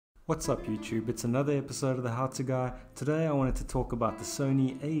What's up YouTube, it's another episode of the How To Guy. Today I wanted to talk about the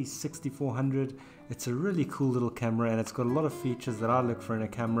Sony a6400. It's a really cool little camera and it's got a lot of features that I look for in a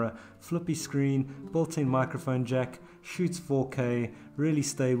camera. Flippy screen, built-in microphone jack, shoots 4K, really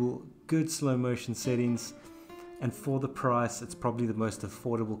stable, good slow motion settings, and for the price it's probably the most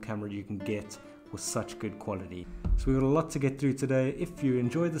affordable camera you can get with such good quality. So we've got a lot to get through today. If you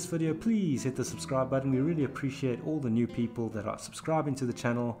enjoyed this video, please hit the subscribe button. We really appreciate all the new people that are subscribing to the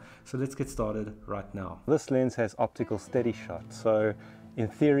channel. So let's get started right now. This lens has optical steady shot, so in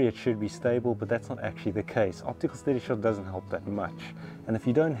theory it should be stable, but that's not actually the case. Optical steady shot doesn't help that much. And if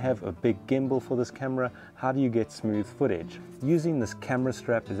you don't have a big gimbal for this camera, how do you get smooth footage? Using this camera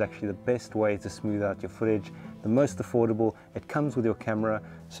strap is actually the best way to smooth out your footage, the most affordable. It comes with your camera.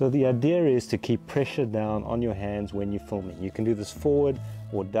 So the idea is to keep pressure down on your hands when you're filming. You can do this forward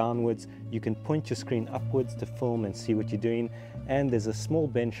or downwards. You can point your screen upwards to film and see what you're doing. And there's a small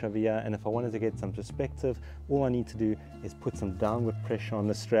bench over here, and if I wanted to get some perspective, all I need to do is put some downward pressure on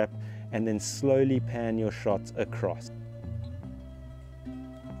the strap and then slowly pan your shots across.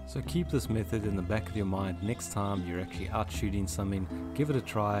 So keep this method in the back of your mind next time you're actually out shooting something. Give it a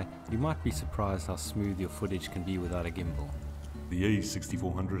try. You might be surprised how smooth your footage can be without a gimbal. The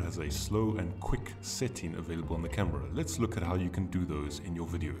a6400 has a slow and quick setting available on the camera. Let's look at how you can do those in your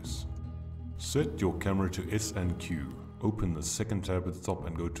videos. Set your camera to S and Q. Open the second tab at the top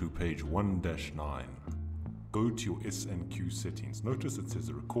and go to page 1-9. Go to your S and Q settings. Notice it says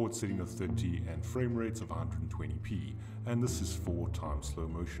a record setting of 30 and frame rates of 120p. And this is 4 times slow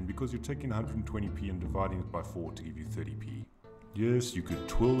motion because you're taking 120p and dividing it by 4 to give you 30p. Yes, you could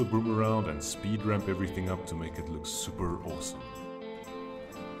twirl the broom around and speed ramp everything up to make it look super awesome.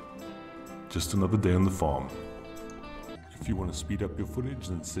 Just another day on the farm. If you want to speed up your footage,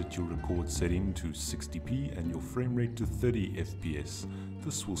 then set your record setting to 60p and your frame rate to 30 fps.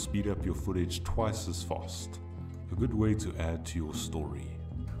 This will speed up your footage twice as fast. A good way to add to your story.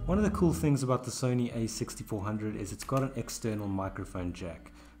 One of the cool things about the Sony a6400 is it's got an external microphone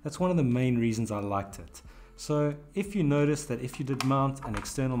jack. That's one of the main reasons I liked it. So if you notice that if you did mount an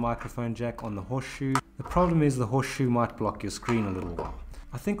external microphone jack on the horseshoe, the problem is the horseshoe might block your screen a little while.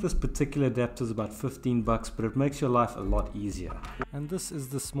 I think this particular adapter is about 15 bucks, but it makes your life a lot easier. And this is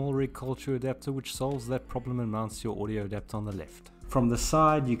the SMALLRIG Coldshoe adapter, which solves that problem and mounts your audio adapter on the left. From the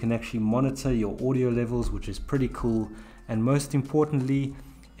side you can actually monitor your audio levels, which is pretty cool. And most importantly,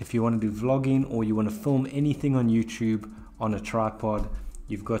 if you want to do vlogging or you want to film anything on YouTube on a tripod,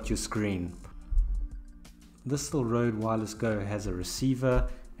 you've got your screen. This little Rode Wireless Go has a receiver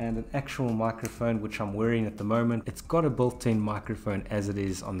and an actual microphone, which I'm wearing at the moment. It's got a built-in microphone as it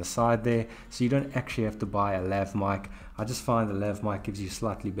is on the side there, so you don't actually have to buy a lav mic. I just find the lav mic gives you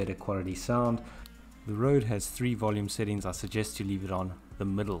slightly better quality sound. The Rode has 3 volume settings. I suggest you leave it on the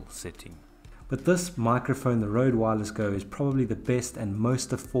middle setting. But this microphone, the Rode Wireless Go, is probably the best and most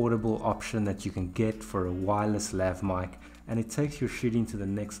affordable option that you can get for a wireless lav mic, and it takes your shooting to the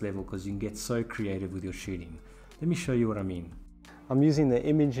next level because you can get so creative with your shooting. Let me show you what I mean. I'm using the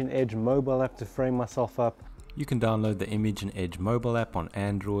Image & Edge mobile app to frame myself up. You can download the Image & Edge mobile app on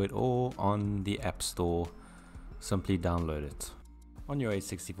Android or on the App Store. Simply download it. On your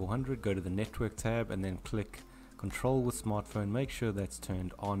a6400, go to the Network tab and then click Control with Smartphone. Make sure that's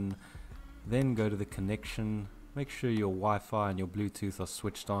turned on. Then go to the connection. Make sure your Wi-Fi and your Bluetooth are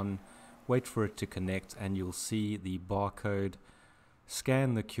switched on. Wait for it to connect and you'll see the barcode.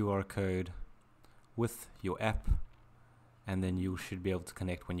 Scan the QR code with your app, and then you should be able to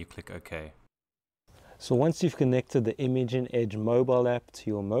connect when you click OK. So once you've connected the Image & Edge mobile app to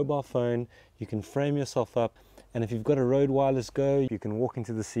your mobile phone, you can frame yourself up, and if you've got a Rode Wireless Go, you can walk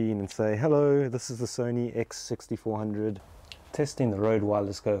into the scene and say, hello, this is the Sony a6400. Testing the Rode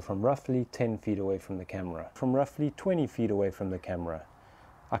Wireless Go from roughly 10 feet away from the camera, from roughly 20 feet away from the camera.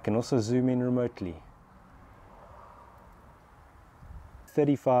 I can also zoom in remotely.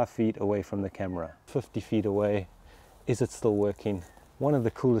 35 feet away from the camera, 50 feet away. Is it still working? One of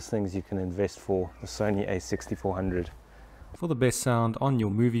the coolest things you can invest for, the Sony a6400. For the best sound, on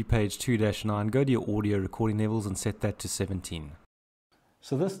your movie page 2-9, go to your audio recording levels and set that to 17.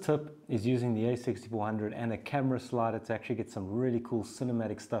 So this tip is using the a6400 and a camera slider to actually get some really cool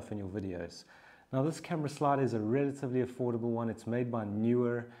cinematic stuff in your videos. Now this camera slider is a relatively affordable one. It's made by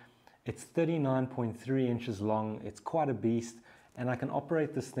Neewer. It's 39.3 inches long. It's quite a beast, and I can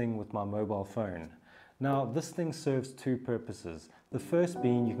operate this thing with my mobile phone. Now this thing serves 2 purposes. The first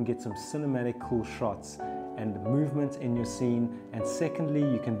being you can get some cinematic cool shots and movement in your scene, and secondly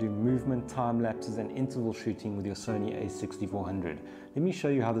you can do movement, time lapses and interval shooting with your Sony a6400. Let me show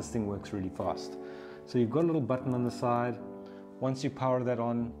you how this thing works really fast. So you've got a little button on the side. Once you power that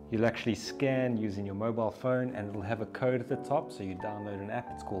on, you'll actually scan using your mobile phone and it'll have a code at the top. So you download an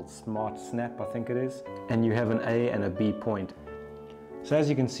app, it's called Smart Snap, I think it is. And you have an A and a B point. So as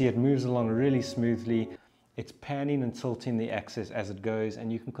you can see, it moves along really smoothly. It's panning and tilting the axis as it goes,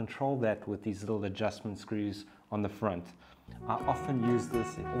 and you can control that with these little adjustment screws on the front. I often use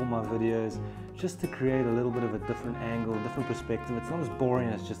this in all my videos just to create a little bit of a different angle, a different perspective. It's not as boring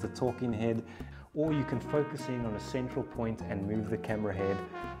as just a talking head, or you can focus in on a central point and move the camera head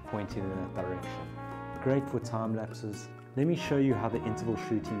pointing in that direction. Great for time lapses. Let me show you how the interval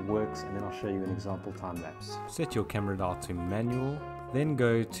shooting works, and then I'll show you an example time lapse. Set your camera dial to manual, then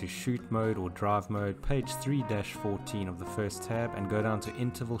go to shoot mode or drive mode, page 3-14 of the first tab, and go down to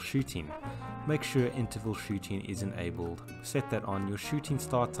interval shooting. Make sure interval shooting is enabled. Set that on. Your shooting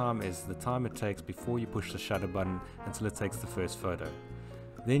start time is the time it takes before you push the shutter button until it takes the first photo.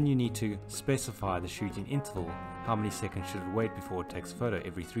 Then you need to specify the shooting interval. How many seconds should it wait before it takes a photo?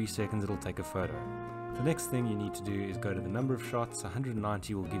 Every 3 seconds it'll take a photo. The next thing you need to do is go to the number of shots.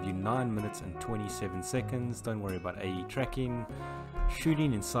 190 will give you 9 minutes and 27 seconds. Don't worry about AE tracking.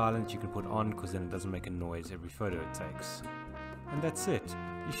 Shooting in silence you can put on because then it doesn't make a noise every photo it takes. And that's it.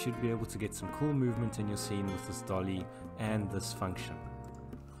 You should be able to get some cool movement in your scene with this dolly and this function.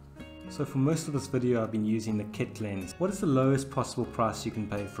 So for most of this video I've been using the kit lens. What is the lowest possible price you can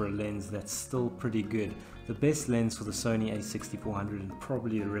pay for a lens that's still pretty good? The best lens for the Sony a6400 and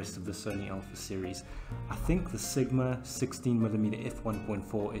probably the rest of the Sony Alpha series. I think the Sigma 16mm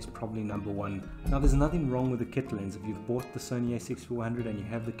f1.4 is probably number one. Now there's nothing wrong with the kit lens. If you've bought the Sony a6400 and you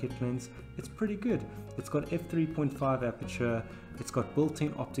have the kit lens, it's pretty good. It's got f3.5 aperture, it's got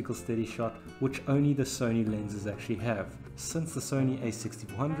built-in optical steady shot, which only the Sony lenses actually have. Since the Sony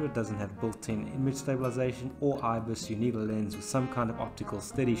a6400 doesn't have built-in image stabilization or IBIS, you need a lens with some kind of optical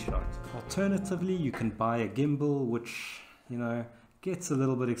steady shot. Alternatively, you can buy a gimbal, which, you know, gets a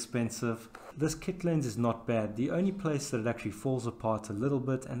little bit expensive. This kit lens is not bad. The only place that it actually falls apart a little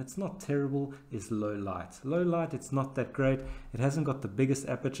bit, and it's not terrible, is low light. Low light, it's not that great. It hasn't got the biggest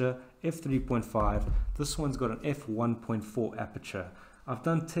aperture, f3.5. This one's got an f1.4 aperture. I've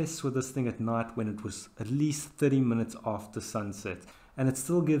done tests with this thing at night when it was at least 30 minutes after sunset, and it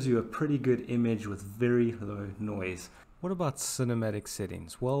still gives you a pretty good image with very low noise. What about cinematic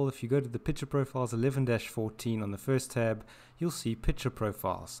settings? Well, if you go to the picture profiles 11-14 on the first tab, you'll see picture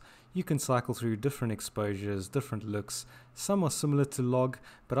profiles. You can cycle through different exposures, different looks. Some are similar to log,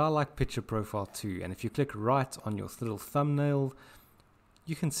 but I like picture profile too. And if you click right on your little thumbnail,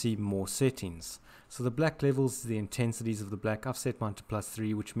 you can see more settings. So the black levels is the intensities of the black. I've set mine to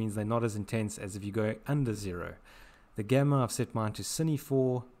 +3, which means they're not as intense as if you go under 0. The gamma, I've set mine to Cine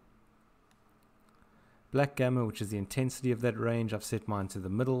 4. Black gamma, which is the intensity of that range, I've set mine to the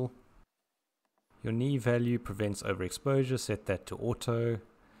middle. Your knee value prevents overexposure, set that to auto.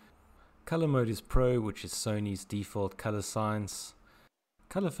 Color mode is Pro, which is Sony's default color science.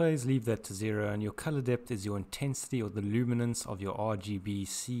 Color phase, leave that to 0, and your color depth is your intensity or the luminance of your RGB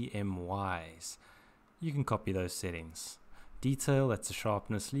CMYs. You can copy those settings. Detail, that's the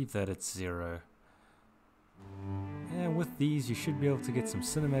sharpness, leave that at 0. And with these you should be able to get some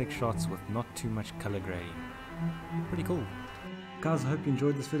cinematic shots with not too much color grading. Pretty cool. Guys, I hope you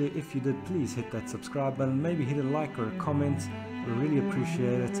enjoyed this video. If you did, please hit that subscribe button, maybe hit a like or a comment. We really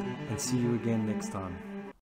appreciate it, and see you again next time.